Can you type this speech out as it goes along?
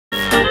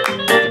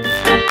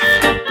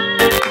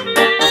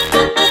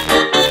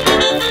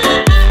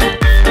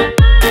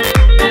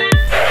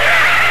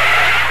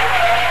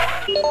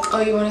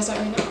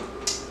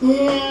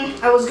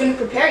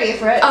prepare you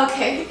for it.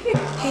 Okay.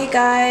 Hey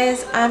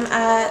guys, I'm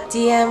at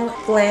DM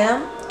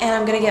Glam and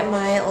I'm gonna get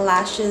my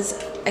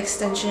lashes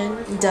extension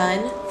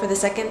done for the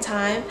second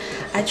time.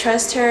 I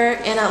trust her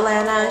in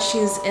Atlanta.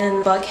 She's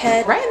in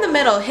Buckhead, right in the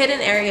middle,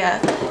 hidden area.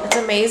 It's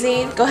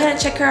amazing. Go ahead and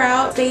check her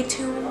out. Stay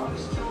tuned.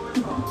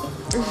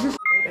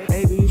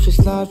 Baby, you should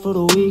slide for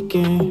the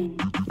weekend.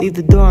 Leave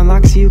the door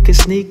unlocked so you can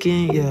sneak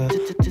in, yeah.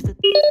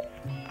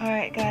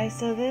 Alright guys,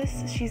 so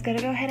she's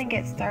gonna go ahead and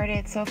get started.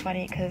 It's so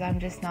funny because I'm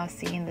just now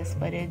seeing this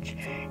footage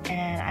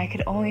and I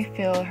could only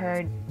feel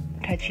her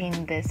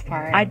touching this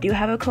part. I do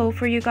have a code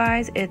for you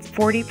guys. It's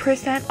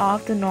 40%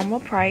 off the normal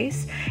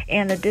price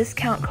and the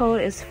discount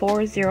code is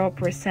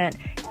 40%,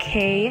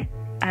 K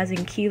as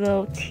in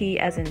kilo, T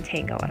as in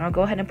tango, and I'll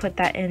go ahead and put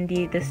that in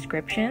the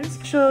descriptions.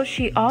 So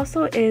she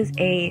also is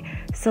a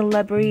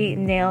celebrity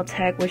nail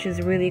tech, which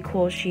is really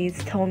cool.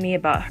 She's told me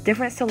about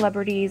different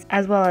celebrities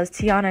as well as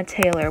Tiana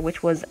Taylor,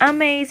 which was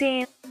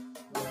amazing.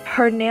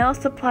 Her nail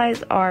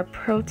supplies are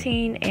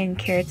protein and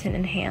keratin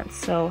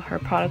enhanced, so her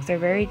products are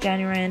very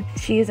genuine.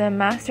 She is a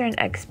master and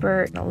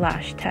expert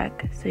lash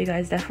tech, so you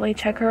guys definitely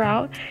check her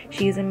out.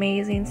 She is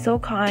amazing, so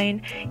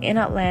kind, in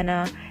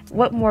Atlanta.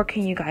 What more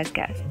can you guys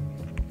get?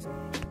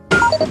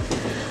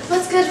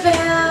 What's good,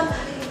 fam?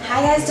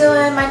 How you guys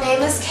doing? My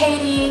name is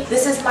Katie.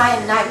 This is my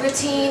night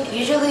routine.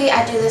 Usually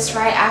I do this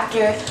right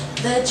after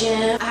the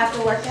gym. I have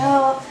to work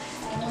out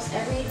almost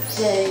every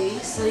day,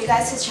 so you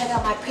guys can check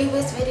out my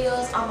previous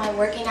videos on my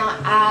working out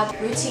ab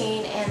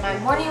routine and my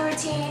morning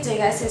routine, so you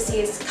guys can see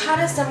it's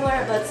kind of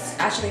similar but it's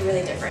actually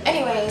really different.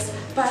 Anyways,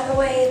 by the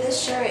way, this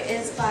shirt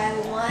is by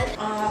One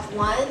Off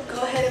One.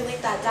 Go ahead and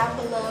link that down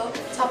below.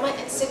 It's on my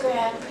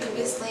Instagram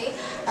previously.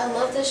 I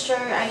love this shirt.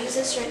 I use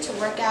this shirt to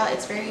work out.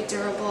 It's very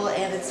durable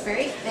and it's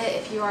very fit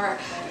if you are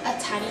a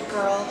tiny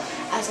girl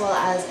as well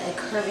as a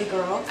curvy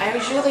girl. I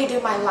usually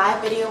do my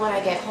live video when I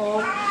get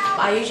home.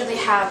 I usually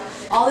have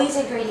all these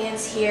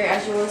ingredients here,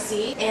 as you will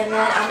see, and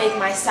then I make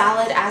my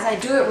salad as I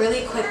do it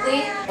really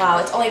quickly. Wow,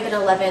 it's only been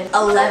 11.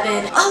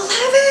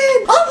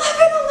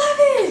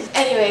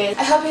 Anyways,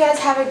 I hope you guys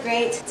have a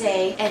great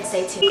day and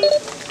stay tuned.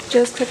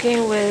 Just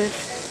cooking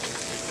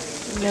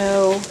with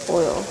no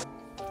oil.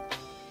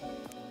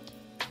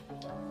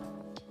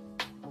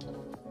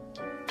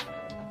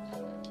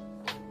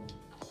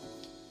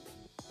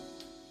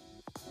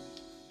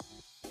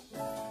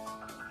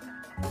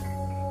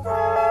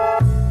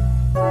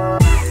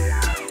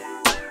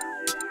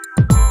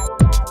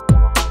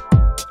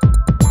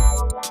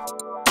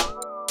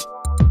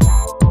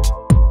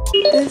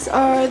 These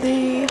are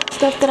the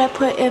stuff that I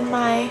put in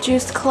my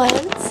juice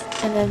cleanse,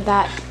 and then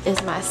that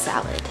is my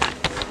salad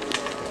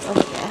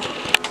over there,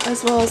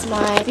 as well as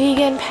my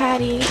vegan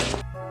patty.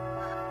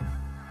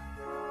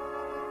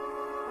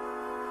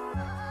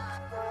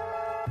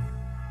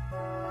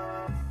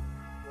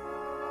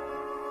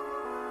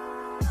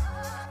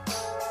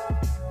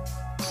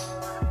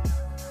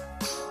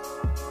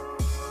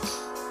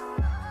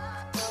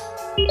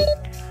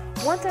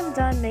 Once I'm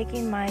done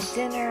making my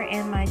dinner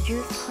and my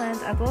juice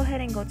cleanse, I'll go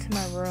ahead and go to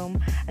my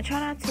room. I try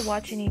not to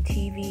watch any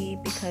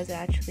TV because it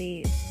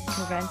actually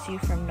prevents you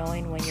from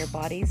knowing when your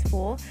body's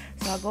full.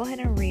 So I'll go ahead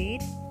and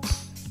read.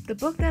 The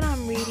book that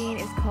I'm reading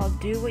is called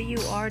Do What You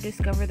Are,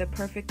 Discover the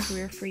Perfect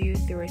Career for You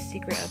Through a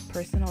Secret of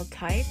Personal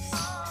Types.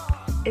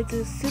 It's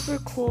a super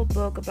cool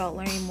book about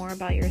learning more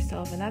about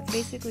yourself, and that's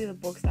basically the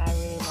books that I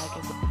really like,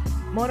 is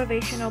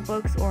motivational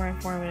books or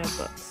informative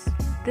books.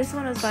 This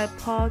one is by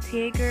Paul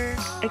Tieger,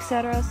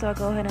 etc. So I'll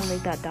go ahead and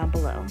link that down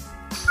below.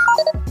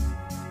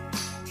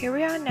 Here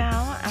we are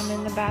now. I'm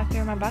in the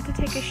bathroom. I'm about to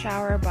take a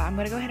shower, but I'm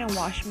going to go ahead and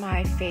wash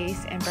my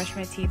face and brush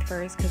my teeth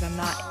first because I'm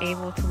not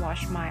able to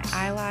wash my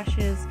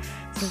eyelashes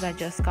since I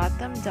just got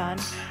them done.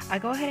 I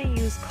go ahead and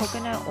use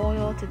coconut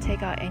oil to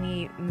take out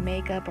any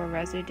makeup or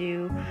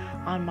residue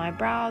on my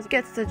brows.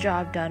 Gets the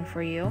job done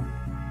for you.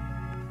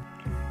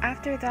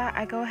 After that,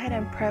 I go ahead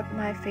and prep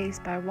my face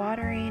by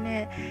watering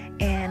it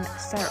and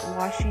start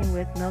washing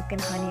with Milk and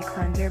Honey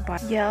Cleanser by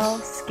Yelle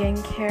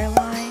skincare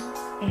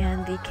line,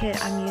 and the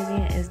kit I'm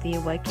using is the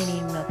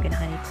Whitening Milk and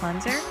Honey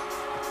Cleanser.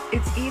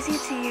 It's easy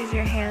to use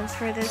your hands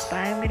for this, but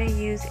I'm going to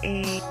use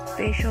a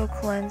facial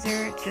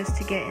cleanser just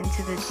to get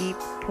into the deep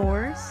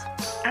pores.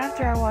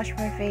 After I wash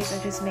my face,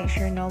 I just make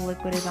sure no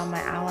liquid is on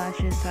my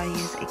eyelashes, so I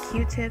use a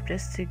Q-tip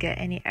just to get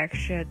any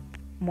extra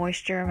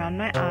moisture around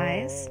my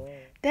eyes.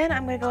 Then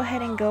I'm going to go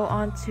ahead and go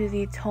on to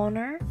the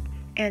toner,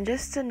 and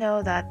just to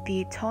know that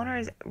the toner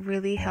is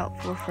really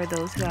helpful for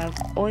those who have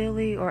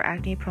oily or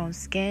acne prone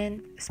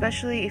skin,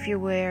 especially if you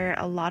wear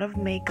a lot of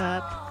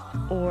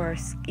makeup or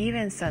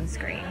even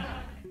sunscreen.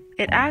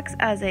 It acts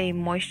as a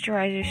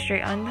moisturizer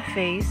straight on the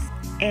face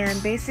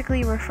and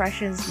basically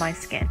refreshes my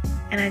skin.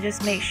 And I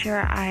just make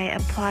sure I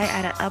apply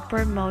at an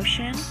upward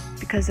motion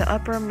because the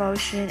upward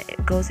motion,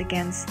 it goes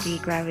against the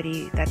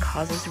gravity that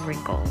causes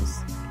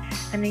wrinkles.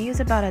 And I use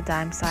about a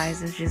dime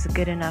size, which is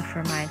good enough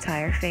for my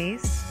entire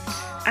face.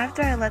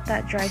 After I let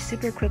that dry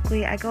super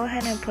quickly, I go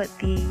ahead and put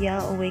the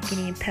Yelle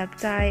Awakening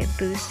Peptide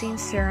Boosting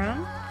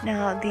Serum.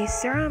 Now, the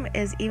serum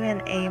is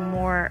even a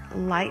more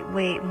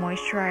lightweight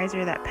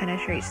moisturizer that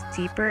penetrates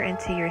deeper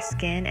into your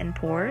skin and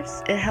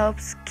pores. It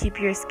helps keep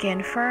your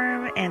skin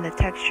firm and the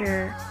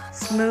texture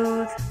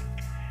smooth.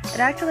 It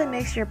actually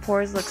makes your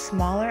pores look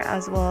smaller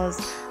as well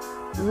as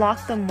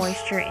lock the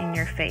moisture in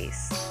your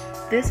face.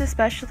 This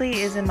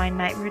especially is in my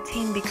night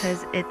routine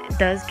because it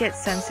does get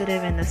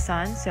sensitive in the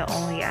sun, so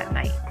only at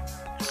night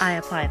I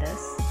apply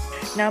this.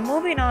 Now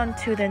moving on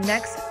to the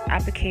next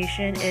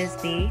application is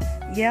the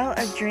Yelle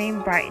A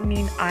Dream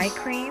Brightening Eye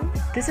Cream.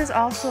 This is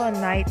also a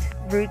night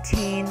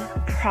routine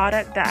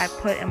product that I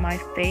put in my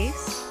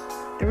face.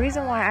 The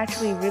reason why I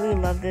actually really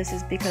love this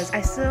is because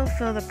I still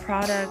feel the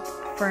product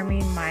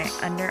firming my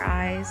under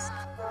eyes,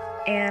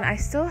 and I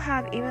still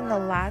have even the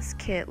last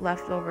kit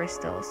left over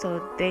still,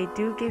 so they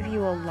do give you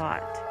a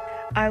lot.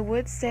 I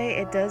would say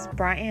it does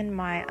brighten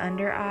my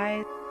under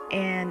eye,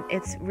 and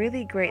it's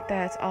really great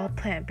that it's all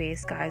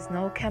plant-based, guys.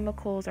 No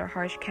chemicals or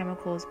harsh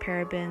chemicals,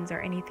 parabens, or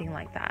anything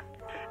like that.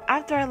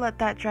 After I let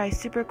that dry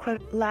super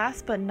quick,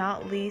 last but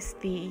not least,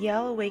 the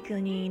Yelle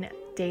Awakening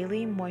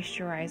Daily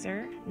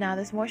Moisturizer. Now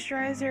this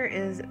moisturizer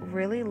is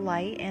really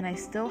light, and I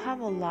still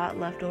have a lot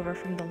left over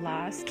from the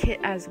last kit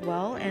as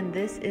well, and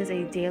this is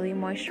a daily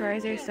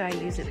moisturizer, so I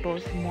use it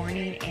both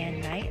morning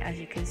and night, as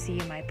you can see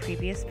in my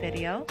previous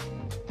video.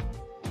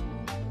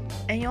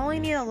 And you only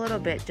need a little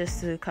bit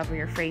just to cover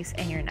your face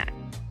and your neck.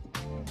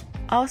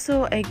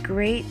 Also, a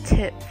great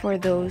tip for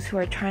those who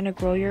are trying to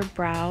grow your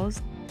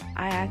brows.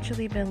 I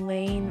actually been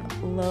laying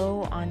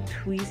low on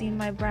tweezing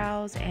my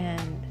brows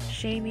and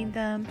shaving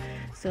them,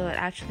 so it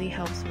actually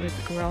helps with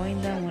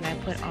growing them when I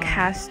put on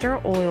castor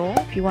oil.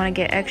 If you want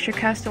to get extra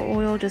castor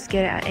oil, just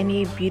get it at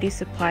any beauty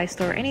supply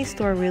store, any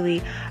store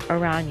really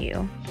around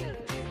you.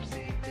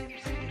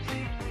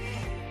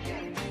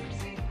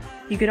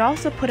 You could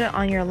also put it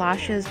on your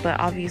lashes, but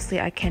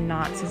obviously I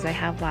cannot since I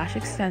have lash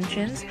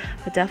extensions,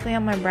 but definitely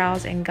on my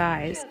brows. And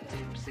guys,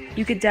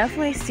 you could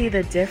definitely see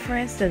the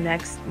difference the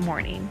next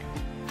morning.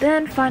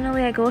 Then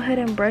finally I go ahead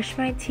and brush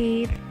my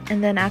teeth,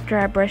 and then after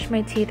I brush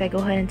my teeth I go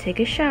ahead and take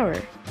a shower.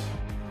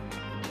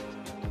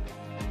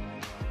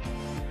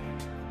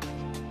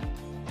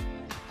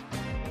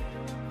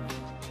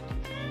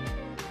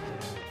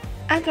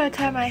 After I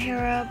tie my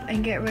hair up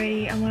and get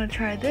ready, I'm gonna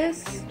try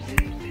this.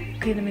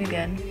 Okay, let me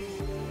again.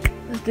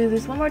 Let's do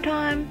this one more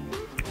time.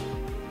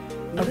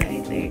 Okay,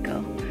 there you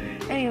go.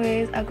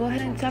 Anyways, I'll go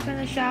ahead and jump in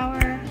the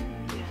shower,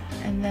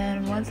 and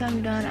then once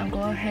I'm done, I'll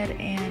go ahead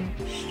and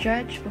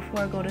stretch before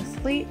I go to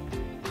sleep.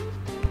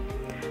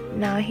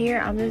 Now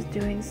here, I'm just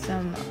doing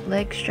some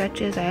leg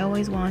stretches. I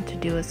always want to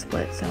do a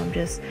split, so I'm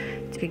just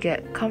to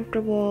get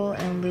comfortable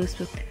and loose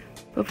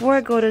before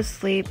I go to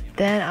sleep.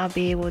 Then I'll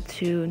be able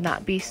to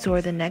not be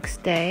sore the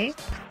next day.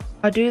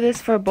 I'll do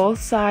this for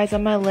both sides of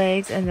my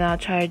legs, and then I'll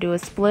try to do a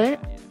split.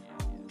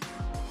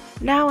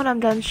 Now when I'm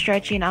done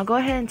stretching, I'll go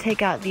ahead and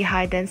take out the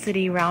high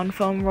density round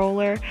foam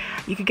roller.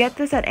 You could get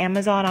this at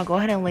Amazon. I'll go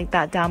ahead and link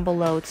that down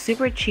below. It's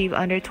super cheap,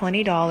 under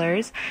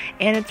 $20,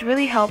 and it's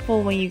really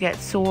helpful when you get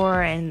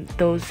sore and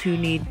those who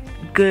need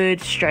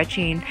good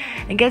stretching,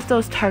 and gets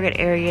those target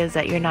areas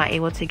that you're not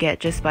able to get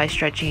just by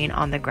stretching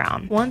on the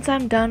ground. Once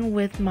I'm done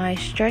with my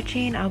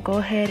stretching, I'll go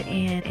ahead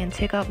and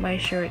take off my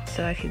shirt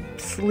so I can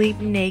sleep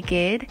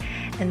naked,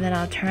 and then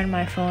I'll turn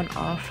my phone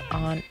off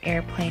on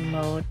airplane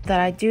mode. That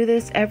I do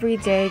this every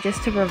day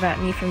just to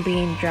prevent me from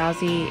being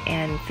drowsy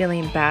and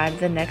feeling bad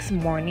the next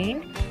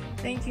morning.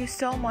 Thank you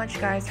so much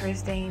guys for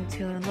staying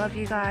tuned. Love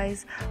you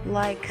guys.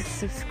 Like,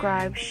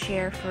 subscribe,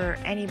 share for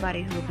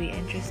anybody who will be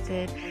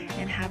interested,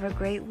 and have a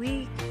great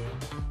week.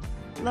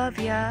 Love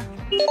ya.